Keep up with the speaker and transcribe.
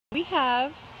we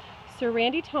have Sir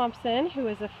Randy Thompson, who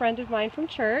is a friend of mine from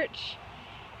church,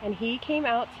 and he came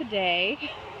out today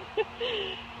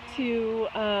to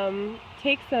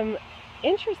take some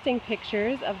interesting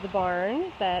pictures of the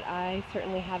barn that I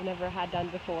certainly have never had done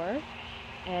before.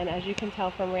 And as you can tell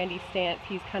from Randy's stance,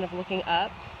 he's kind of looking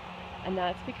up, and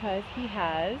that's because he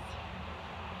has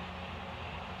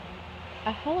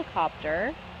a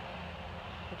helicopter,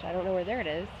 which I don't know where there it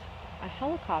is, a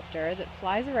helicopter that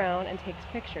flies around and takes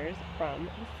pictures from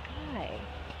the sky.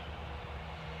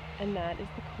 And that is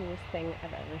the coolest thing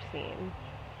I've ever seen.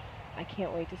 I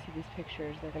can't wait to see these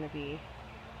pictures. They're going to be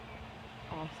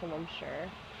awesome, I'm sure.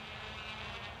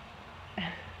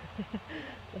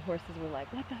 The horses were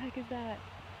like, "What the heck is that?"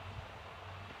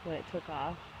 when it took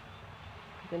off.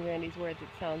 In Randy's words, it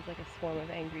sounds like a swarm of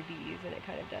angry bees, and it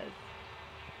kind of does.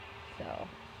 So,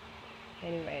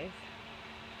 anyways,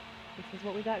 this is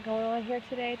what we got going on here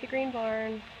today at the Green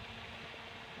Barn.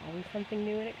 Always something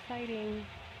new and exciting.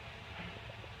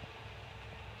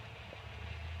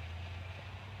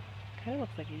 Kind of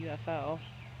looks like a UFO.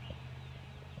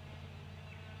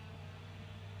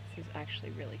 This is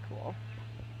actually really cool.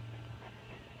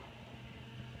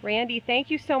 Randy, thank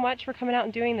you so much for coming out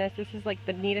and doing this. This is like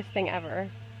the neatest thing ever.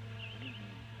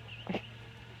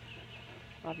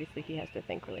 Obviously he has to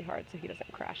think really hard so he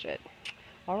doesn't crash it.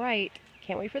 All right,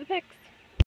 can't wait for the pics.